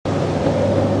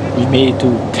We made it to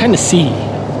Tennessee.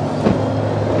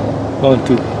 Going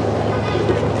to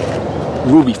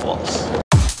Ruby Falls.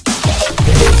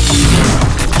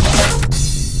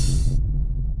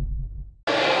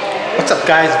 What's up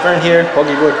guys, Vern here,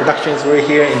 Pogiboy Productions. We're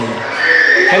here in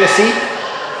Tennessee,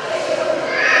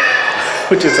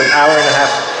 which is an hour and a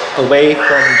half away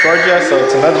from Georgia, so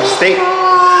it's another state.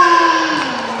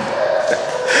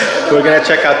 We're gonna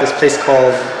check out this place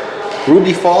called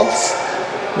Ruby Falls.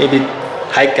 Maybe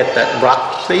hike at that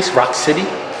rock place, Rock City.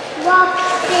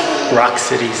 Rock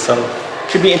City. So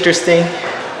should be interesting,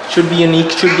 should be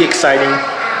unique, should be exciting.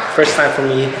 First time for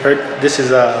me. Heard this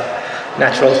is a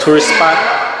natural tourist spot,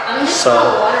 so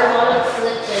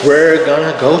we're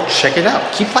gonna go check it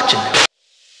out. Keep watching.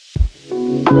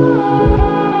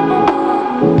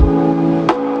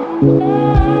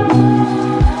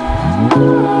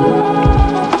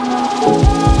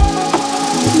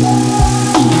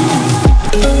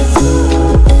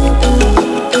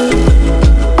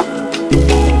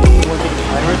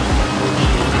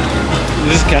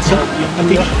 Is this a castle? I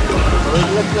think.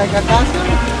 Looks like a castle?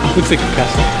 Looks like a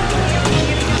castle.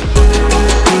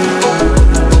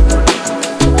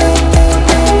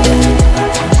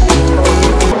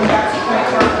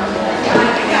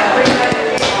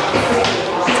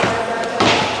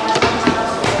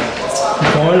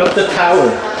 Going up the Tower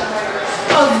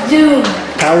of Doom.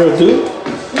 Tower of Doom?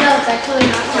 No, it's actually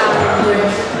not Tower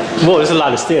of Doom. Whoa, there's a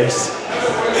lot of stairs.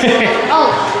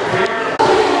 Oh.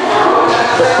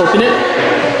 Open it.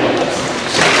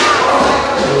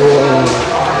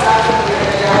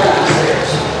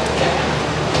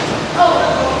 Whoa.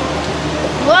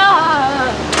 Wow.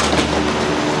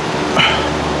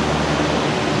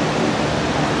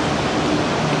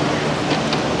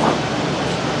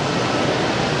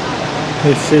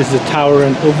 This is the tower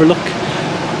and overlook.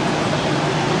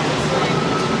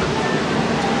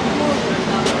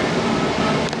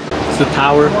 It's the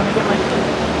tower.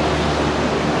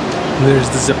 There's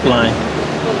the zip line.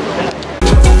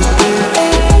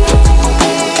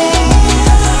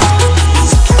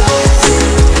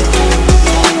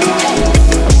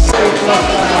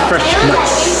 Fresh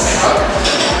nuts.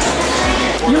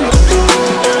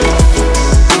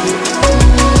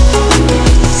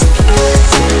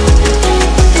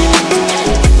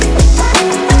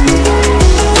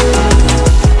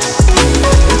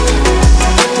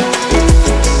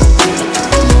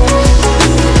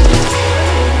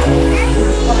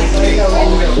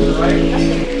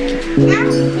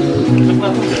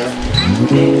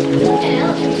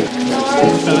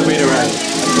 Elevator ride.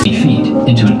 8 feet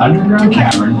into an underground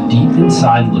cavern deep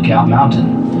inside Lookout Mountain.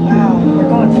 Wow, we're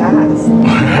going fast.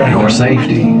 For your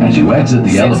safety as you exit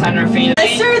the elevator. 600 feet.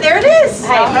 Yes, sir, there it is.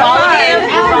 Hey,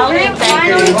 follow him.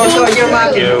 Also, you're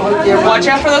Watch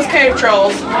out for those cave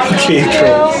trolls. Cave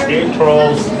trolls. Cave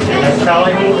trolls.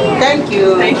 Thank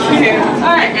you. Thank you.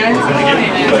 All right, guys.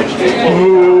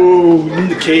 Ooh, in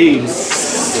the caves.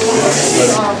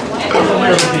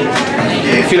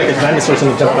 I feel like a dinosaur's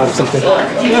gonna jump out of something.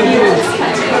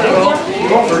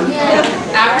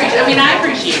 I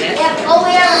appreciate it. Oh,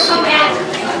 we ever come back.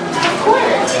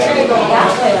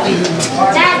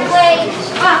 That way.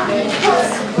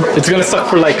 It's gonna suck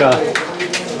for like a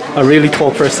really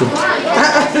tall person,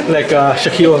 like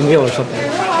Shaquille O'Neal or something.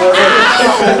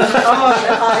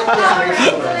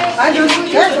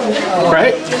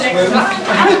 Right?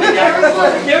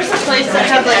 There's a place that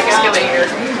has like an excavator.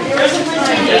 There's a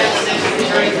place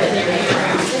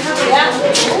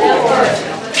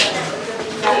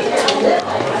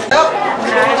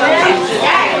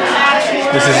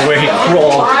This is where he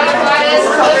crawled.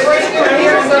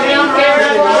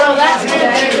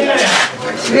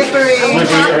 Slippery.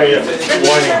 Area.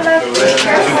 Warning.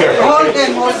 Be careful. Hold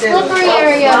them, hold them. Slippery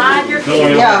area.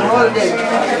 Yeah, hold them.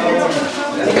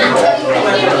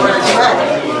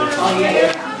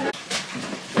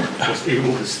 Was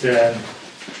able to stand.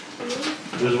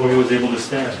 This is where he was able to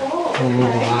stand. Oh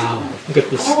wow! Look at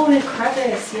this. Oh, the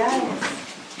crevice, yes.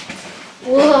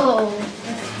 Whoa.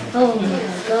 Oh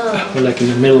my god. We're like in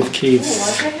the middle of caves.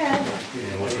 It's like that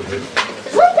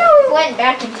we went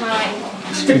back in time.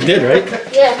 We did, right?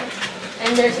 Yeah.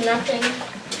 And there's nothing.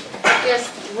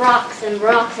 Just rocks and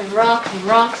rocks and rocks and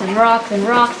rocks and rocks and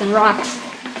rocks and rocks.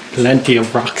 Plenty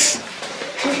of rocks.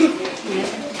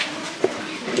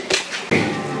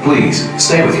 Please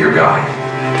stay with your guide.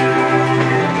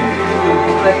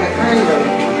 Like a candle.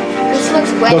 This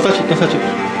looks wet. Don't touch it, don't touch it.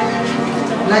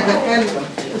 Like a candle.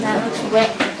 That looks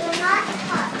wet.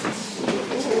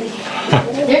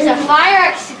 There's a fire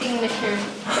extinguisher.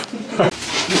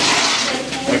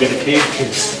 I got a cave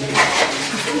piece.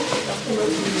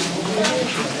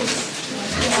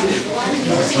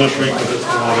 No shrink with this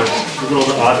water. Look at all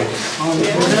the onyx.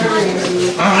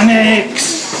 Onyx!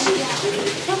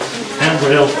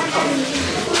 Handrail.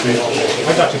 I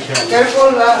got you, Ken. Careful,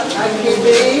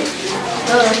 Andy.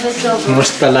 More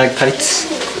stalactites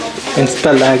and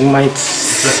stalagmites.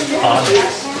 That's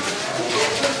onyx.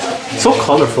 So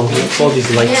colorful. All these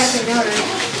lights. Yes, I know,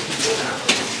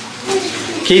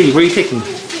 right? Katie, where are you taking me?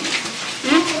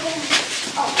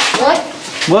 What?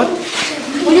 What?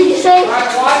 What did you say?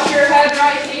 Watch your head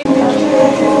right here.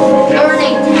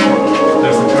 Burning.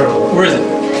 There's the turtle. Where is it? I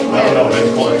don't know, they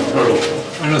call it a turtle.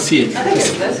 I don't see it. I think it's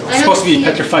this one. It's supposed to be a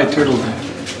petrified turtle there.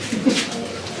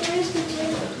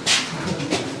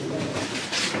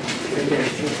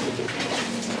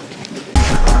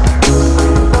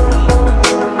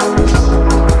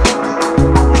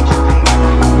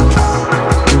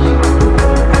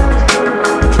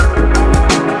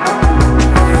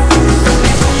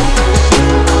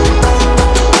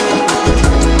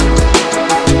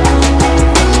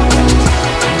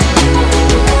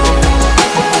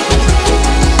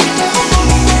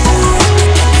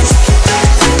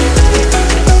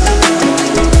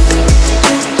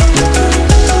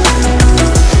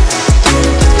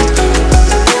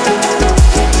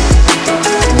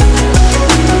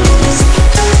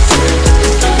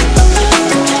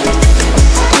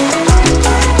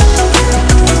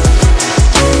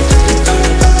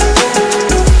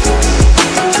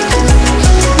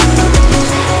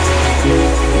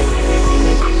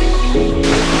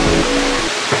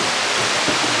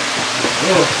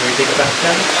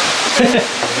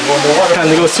 Time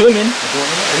to go swimming. We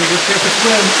just take a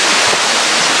swim.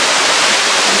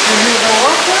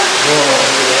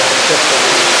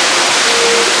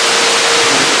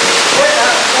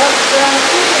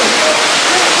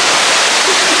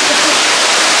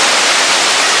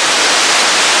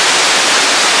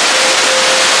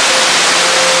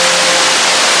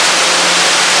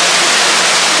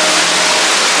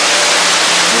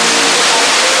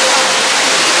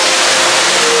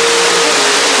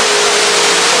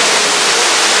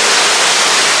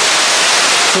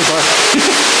 So dark.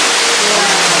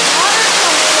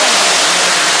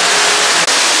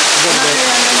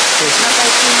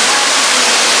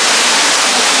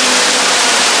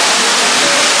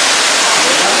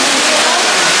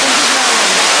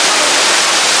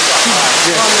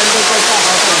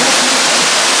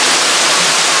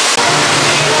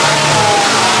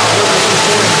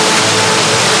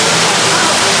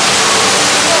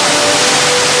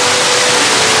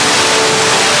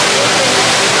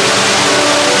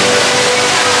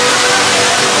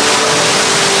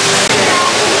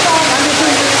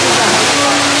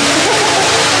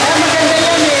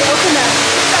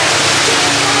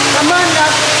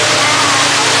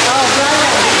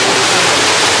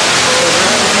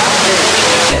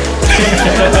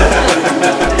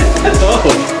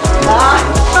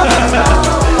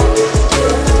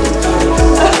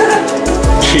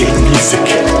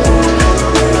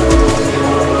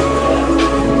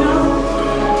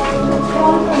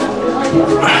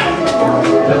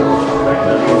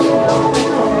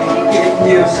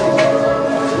 Music.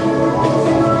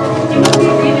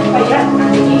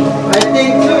 I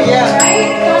think